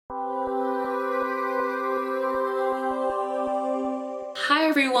Hi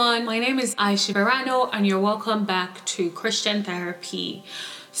everyone, my name is Aisha Verano and you're welcome back to Christian Therapy.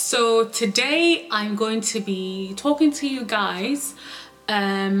 So today I'm going to be talking to you guys.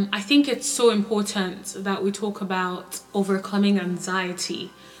 I think it's so important that we talk about overcoming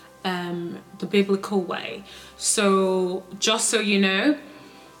anxiety the biblical way. So just so you know,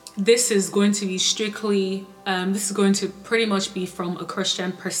 this is going to be strictly, this is going to pretty much be from a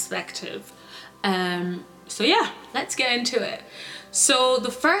Christian perspective. So yeah, let's get into it. So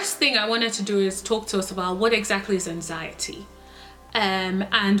the first thing I wanted to do is talk to us about what exactly is anxiety.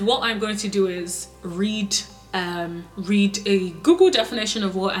 And what I'm going to do is read a Google definition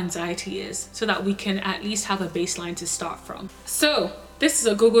of what anxiety is so that we can at least have a baseline to start from. So this is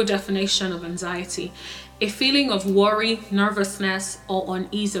a Google definition of anxiety: a feeling of worry, nervousness, or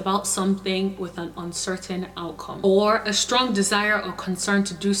unease about something with an uncertain outcome, or a strong desire or concern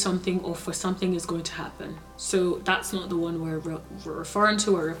to do something or for something is going to happen. So that's not the one we're referring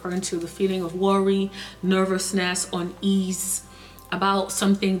to. We're referring to the feeling of worry, nervousness, unease about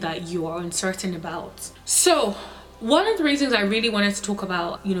something that you are uncertain about. So one of the reasons I really wanted to talk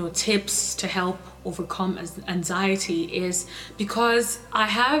about, tips to help overcome anxiety is because I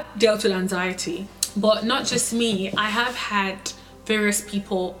have dealt with anxiety, but not just me. I have had various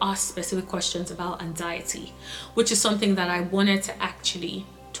people ask specific questions about anxiety, which is something that I wanted to actually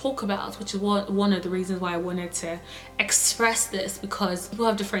talk about, which is one of the reasons why I wanted to express this, because people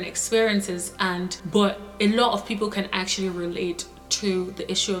have different experiences but a lot of people can actually relate to the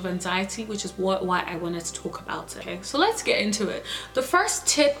issue of anxiety, which is why I wanted to talk about it. Okay, so let's get into it. The first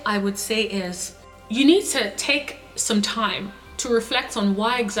tip I would say is you need to take some time to reflect on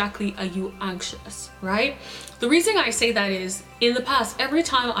why exactly are you anxious, right? The reason I say that is, in the past, every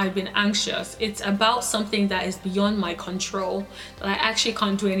time I've been anxious, it's about something that is beyond my control, that I actually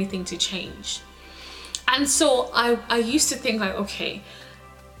can't do anything to change. And so I used to think like, okay,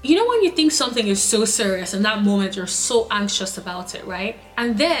 when you think something is so serious, in that moment you're so anxious about it, right?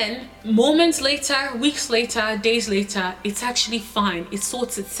 And then moments later, weeks later, days later, it's actually fine. It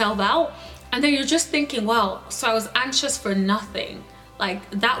sorts itself out. And then you're just thinking, wow, so I was anxious for nothing. Like,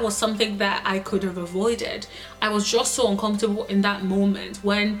 that was something that I could have avoided. I was just so uncomfortable in that moment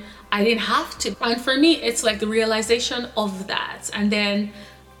when I didn't have to. And for me, it's like the realization of that. And then,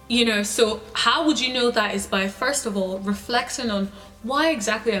 so how would you know that is by, first of all, reflecting on why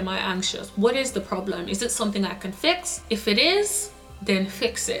exactly am I anxious? What is the problem? Is it something I can fix? If it is, then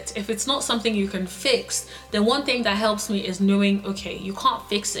fix it. If it's not something you can fix, then one thing that helps me is knowing, okay, you can't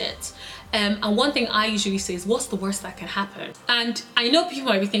fix it. And one thing I usually say is, what's the worst that can happen? And I know people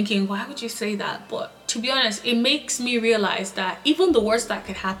might be thinking, why would you say that? But to be honest, it makes me realize that even the worst that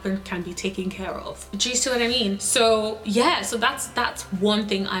could happen can be taken care of. Do you see what I mean? So yeah, so that's one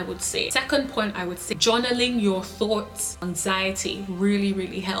thing I would say. Second point, I would say journaling your thoughts. Anxiety really,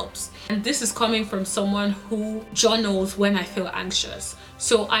 really helps. And this is coming from someone who journals when I feel anxious.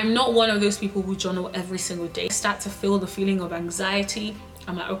 So I'm not one of those people who journal every single day. I start to feel the feeling of anxiety.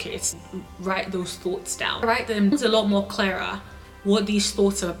 I'm like, okay, it's write those thoughts down. Write them. It's a lot more clearer what these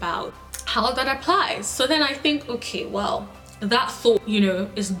thoughts are about, how that applies. So then I think, okay, well, that thought,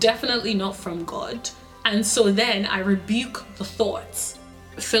 is definitely not from God. And so then I rebuke the thoughts.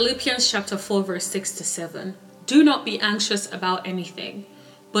 Philippians chapter 4, verse 6-7. Do not be anxious about anything,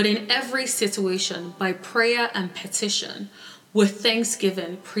 but in every situation, by prayer and petition, with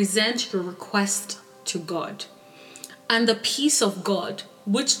thanksgiving, present your request to God. And the peace of God,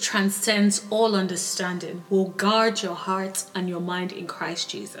 which transcends all understanding, will guard your heart and your mind in Christ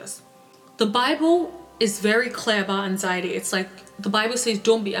Jesus. The Bible is very clear about anxiety. It's like the Bible says,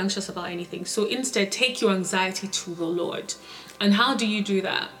 don't be anxious about anything. So instead, take your anxiety to the Lord. And how do you do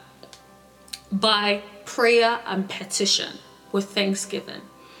that? By prayer and petition with thanksgiving.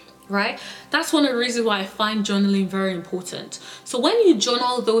 Right? That's one of the reasons why I find journaling very important. So when you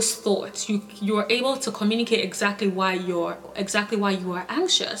journal those thoughts, you are able to communicate exactly why you are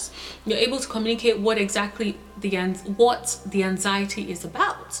anxious. You're able to communicate what the anxiety is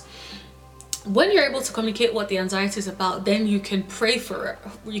about. When you're able to communicate what the anxiety is about, then you can pray for it.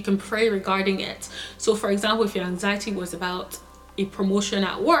 You can pray regarding it. So for example, if your anxiety was about a promotion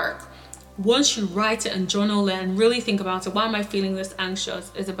at work, once you write it and journal it and really think about it, why am I feeling this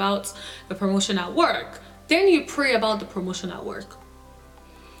anxious? It's about the promotion at work. Then you pray about the promotion at work.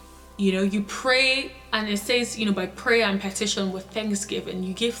 You pray, and it says, by prayer and petition with thanksgiving,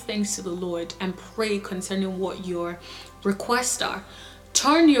 you give thanks to the Lord and pray concerning what your requests are.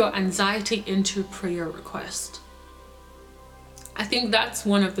 Turn your anxiety into prayer request. I think that's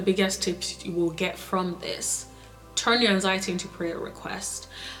one of the biggest tips you will get from this. Turn your anxiety into prayer request.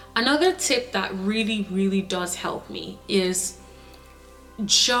 Another tip that really, really does help me is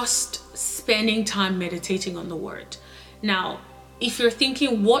just spending time meditating on the word. Now, if you're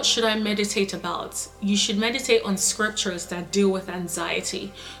thinking, what should I meditate about? You should meditate on scriptures that deal with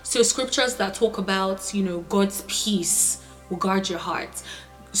anxiety. So scriptures that talk about, God's peace will guard your heart.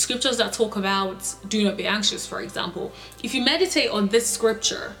 Scriptures that talk about do not be anxious, for example. If you meditate on this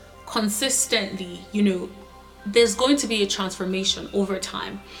scripture consistently, there's going to be a transformation over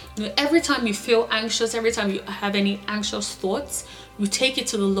time. Every time you feel anxious, every time you have any anxious thoughts, you take it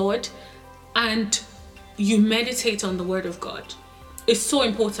to the Lord and you meditate on the word of God. It's so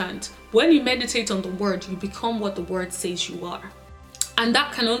important. When you meditate on the word, you become what the word says you are. And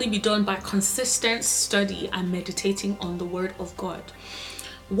that can only be done by consistent study and meditating on the word of God.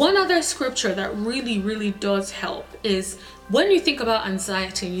 One other scripture that really, really does help is when you think about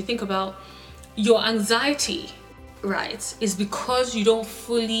anxiety and you think about your anxiety, right, is because you don't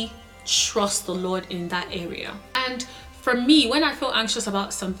fully trust the Lord in that area. And for me, when I feel anxious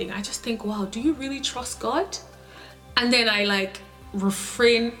about something, I just think, wow, do you really trust God? And then I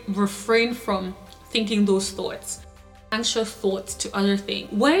refrain from thinking those thoughts, anxious thoughts to other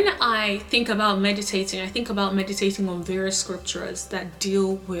things. When I think about meditating, I think about meditating on various scriptures that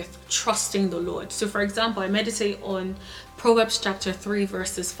deal with trusting the Lord. So for example, I meditate on Proverbs chapter 3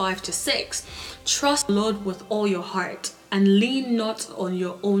 verses 5-6. Trust the Lord with all your heart and lean not on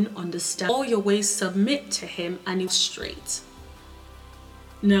your own understanding. All your ways submit to him and he's straight.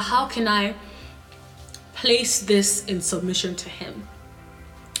 Now, how can I place this in submission to him?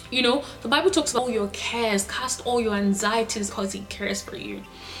 The Bible talks about all your cares, cast all your anxieties because he cares for you.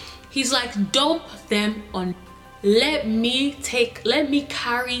 He's like, dump them on, let me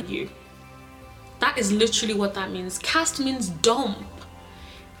carry you. That is literally what that means. Cast means dump.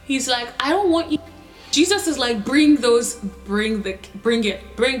 He's like, I don't want you. Jesus is like, bring your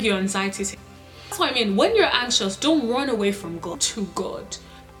anxieties. That's what I mean. When you're anxious, don't run away from God, to God.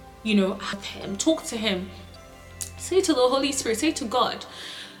 Have him, talk to him. Say to the Holy Spirit, say to God,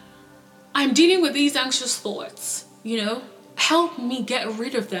 I'm dealing with these anxious thoughts, help me get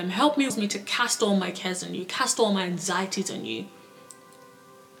rid of them. Help me to cast all my cares on you, cast all my anxieties on you.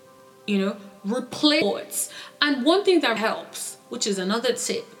 Replace thoughts. And one thing that helps, which is another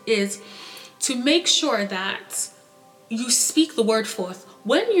tip, is to make sure that you speak the word forth.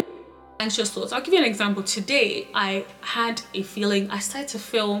 When you anxious thoughts, I'll give you an example. Today, I had a feeling, I started to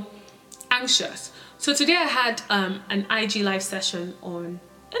feel anxious. So today I had an IG live session on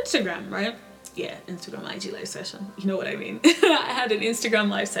Instagram, right? Yeah, Instagram IG live session. You know what I mean? I had an Instagram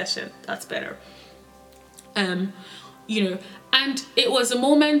live session. That's better. And it was a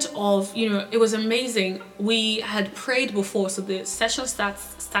moment of, it was amazing. We had prayed before, so the session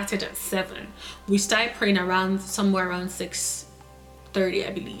started at 7. We started praying somewhere around 6:30,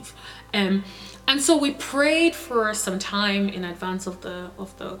 I believe. And so we prayed for some time in advance of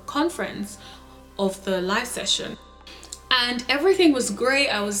the conference, of the live session. And everything was great.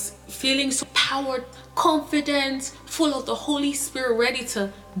 I was feeling so powered, confident, full of the Holy Spirit, ready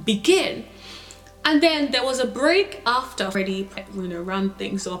to begin. And then there was a break after already, round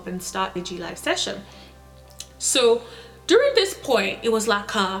things up and start the live session. So during this point, it was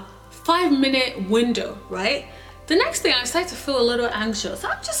like a 5-minute window, right? The next thing, I started to feel a little anxious.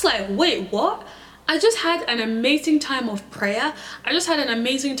 I'm just like, wait, what? I just had an amazing time of prayer. I just had an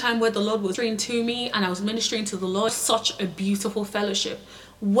amazing time where the Lord was ministering to me and I was ministering to the Lord. Such a beautiful fellowship.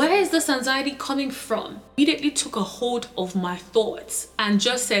 Where is this anxiety coming from? Immediately took a hold of my thoughts and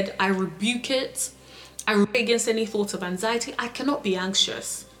just said, I rebuke it. I rebuke against any thoughts of anxiety. I cannot be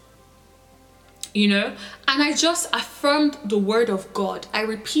anxious. And I just affirmed the word of God. I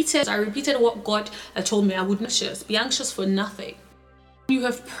repeated what God had told me. I would not be anxious for nothing. You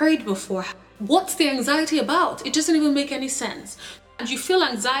have prayed before. What's the anxiety about? It doesn't even make any sense. And you feel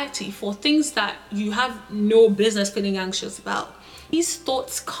anxiety for things that you have no business feeling anxious about. These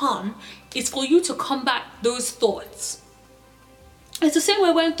thoughts come, it's for you to combat those thoughts. It's the same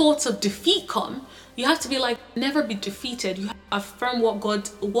way when thoughts of defeat come, you have to be like, never be defeated. You have to affirm what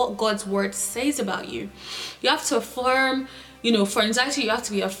God's word says about you. You have to affirm, for anxiety, you have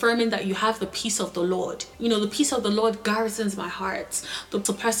to be affirming that you have the peace of the Lord. The peace of the Lord garrisons my heart. The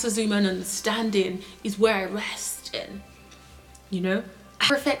surpasses human understanding is where I rest in.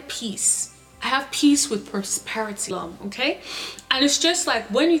 Perfect peace. I have peace with prosperity. Okay? And it's just like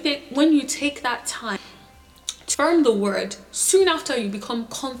when you take that time to affirm the word, soon after you become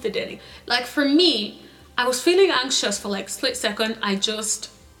confident. Like for me, I was feeling anxious for like a split second. I just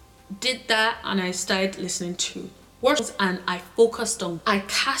did that and I started listening to words and I focused on, I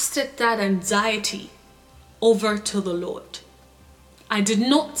casted that anxiety over to the Lord. I did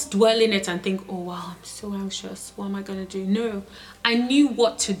not dwell in it and think, oh wow, I'm so anxious. What am I going to do? No, I knew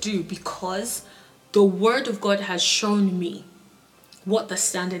what to do because the word of God has shown me what the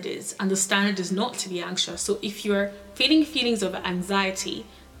standard is, and the standard is not to be anxious. So if you're feeling feelings of anxiety,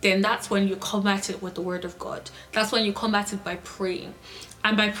 then that's when you combat it with the word of God. That's when you combat it by praying.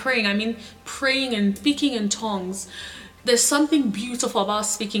 And by praying, I mean praying and speaking in tongues. There's something beautiful about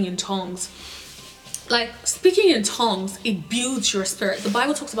speaking in tongues. Like speaking in tongues, it builds your spirit. The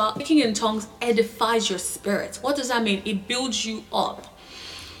Bible talks about speaking in tongues edifies your spirit. What does that mean? It builds you up.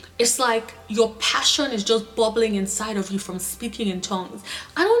 It's like your passion is just bubbling inside of you from speaking in tongues.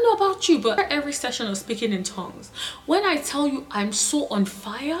 I don't know about you, but every session of speaking in tongues, when I tell you I'm so on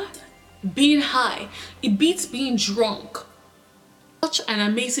fire, being high, it beats being drunk. Such an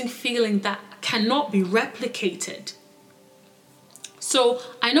amazing feeling that cannot be replicated. So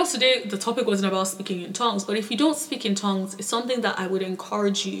I know today the topic wasn't about speaking in tongues, but if you don't speak in tongues, it's something that I would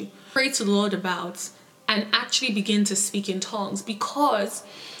encourage you to pray to the Lord about and actually begin to speak in tongues. Because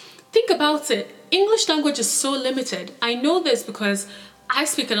think about it, English language is so limited. I know this because I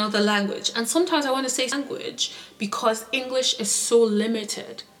speak another language, and sometimes I want to say language because English is so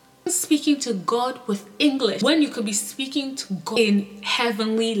limited. Speaking to God with English when you could be speaking to God in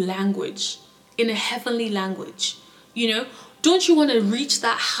heavenly language, in a heavenly language, you know? Don't you want to reach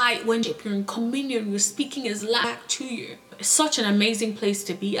that height when you're in communion, you're speaking His language back to you? It's such an amazing place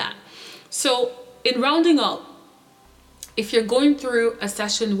to be at. So in rounding up, if you're going through a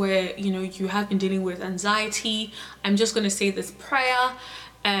session where, you know, you have been dealing with anxiety, I'm just going to say this prayer.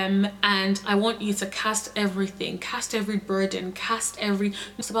 And I want you to cast everything, cast every burden,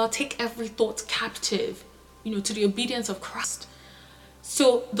 it's about take every thought captive, you know, to the obedience of Christ.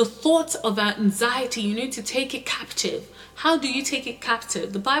 So the thoughts of anxiety, you need to take it captive. How do you take it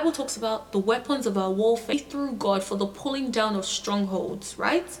captive? The Bible talks about the weapons of our warfare through God for the pulling down of strongholds,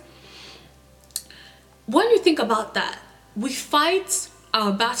 right? When you think about that, we fight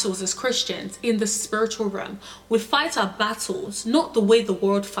our battles as Christians in the spiritual realm. We fight our battles not the way the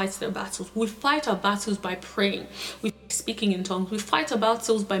world fights their battles. We fight our battles by praying, we speaking in tongues. We fight our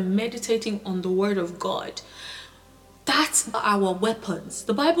battles by meditating on the word of God. That's our weapons.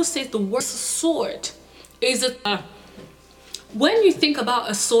 The Bible says the word sword is when you think about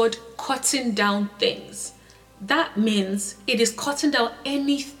a sword cutting down things, that means it is cutting down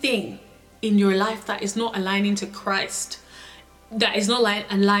anything in your life that is not aligning to Christ, that is not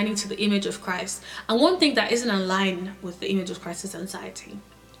aligning to the image of Christ. And one thing that isn't aligned with the image of Christ is anxiety.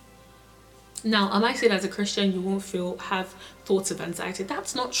 Now, I might say that as a Christian, you won't have thoughts of anxiety.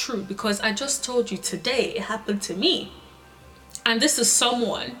 That's not true, because I just told you today it happened to me. And this is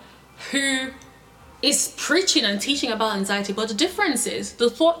someone who is preaching and teaching about anxiety. But the difference is the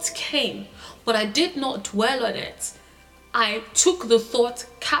thoughts came, but I did not dwell on it. I took the thought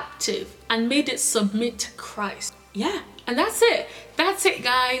captive and made it submit to Christ. Yeah, and that's it. That's it,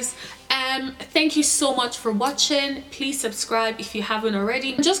 guys. Thank you so much for watching. Please subscribe if you haven't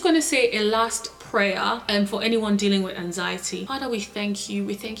already. I'm just going to say a last prayer for anyone dealing with anxiety. Father, we thank you.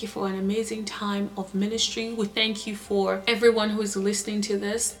 We thank you for an amazing time of ministry. We thank you for everyone who is listening to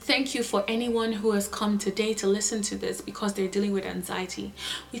this. Thank you for anyone who has come today to listen to this because they're dealing with anxiety.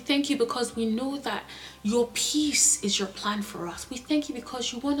 We thank you because we know that your peace is your plan for us. We thank you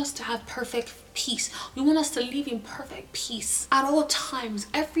because you want us to have perfect peace. You want us to live in perfect peace at all times,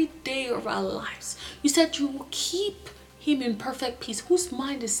 every day of our lives. You said you will keep him in perfect peace, whose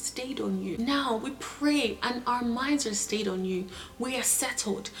mind is stayed on you. Now we pray and our minds are stayed on you. We are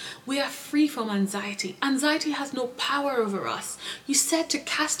settled. We are free from anxiety. Anxiety has no power over us. You said to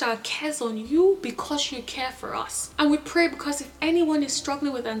cast our cares on you because you care for us. And we pray because if anyone is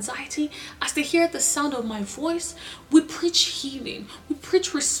struggling with anxiety, as they hear the sound of my voice, we preach healing. We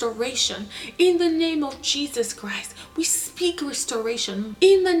preach restoration. In the name of Jesus Christ, we speak restoration.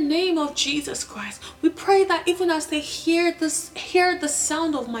 In the name of Jesus Christ, we pray that even as they hear the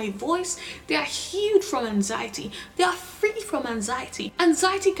sound of my voice, they are healed from anxiety. They are free from anxiety.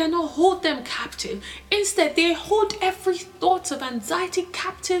 Anxiety cannot hold them captive. Instead, they hold every thought of anxiety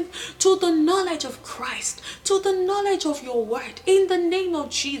captive to the knowledge of Christ, to the knowledge of your word. In the name of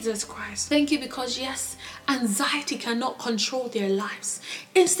Jesus Christ. Thank you because yes, anxiety cannot control their lives.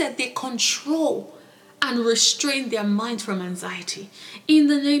 Instead, they control and restrain their mind from anxiety. In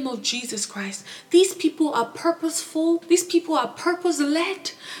the name of Jesus Christ, these people are purposeful. These people are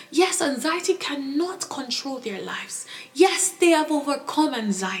purpose-led. Yes, anxiety cannot control their lives. Yes, they have overcome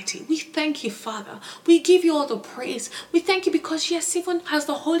anxiety. We thank you, Father. We give you all the praise. We thank you because, yes, even as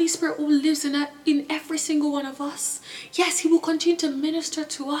the Holy Spirit who lives in every single one of us, yes, he will continue to minister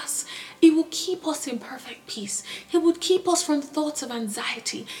to us. He will keep us in perfect peace. He will keep us from thoughts of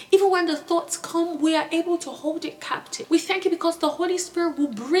anxiety. Even when the thoughts come, we are able to hold it captive. We thank you because the Holy Spirit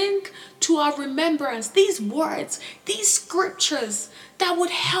will bring to our remembrance these words, these scriptures that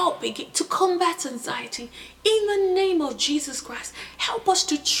would help to combat anxiety. In the name of Jesus Christ, help us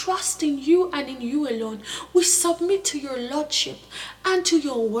to trust in you and in you alone. We submit to your Lordship and to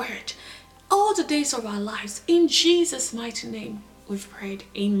your word all the days of our lives. In Jesus' mighty name, we've prayed.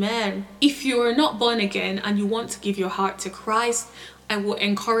 Amen. If you are not born again and you want to give your heart to Christ, I will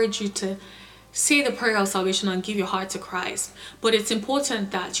encourage you to say the prayer of salvation and give your heart to Christ. But it's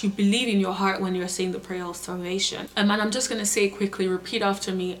important that you believe in your heart when you're saying the prayer of salvation. And I'm just going to say quickly, repeat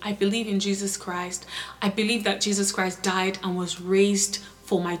after me. I believe in Jesus Christ. I believe that Jesus Christ died and was raised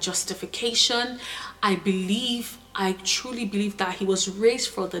for my justification. I truly believe that he was raised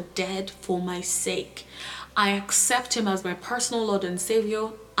for the dead for my sake. I accept him as my personal Lord and Savior,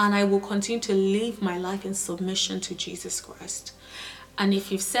 and I will continue to live my life in submission to Jesus Christ. And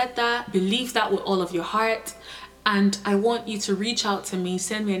if you've said that, believe that with all of your heart. And I want you to reach out to me,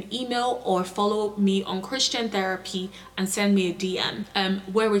 send me an email or follow me on Christian Therapy and send me a DM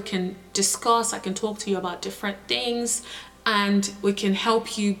where we can discuss. I can talk to you about different things and we can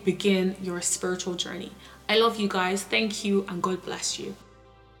help you begin your spiritual journey. I love you guys. Thank you and God bless you.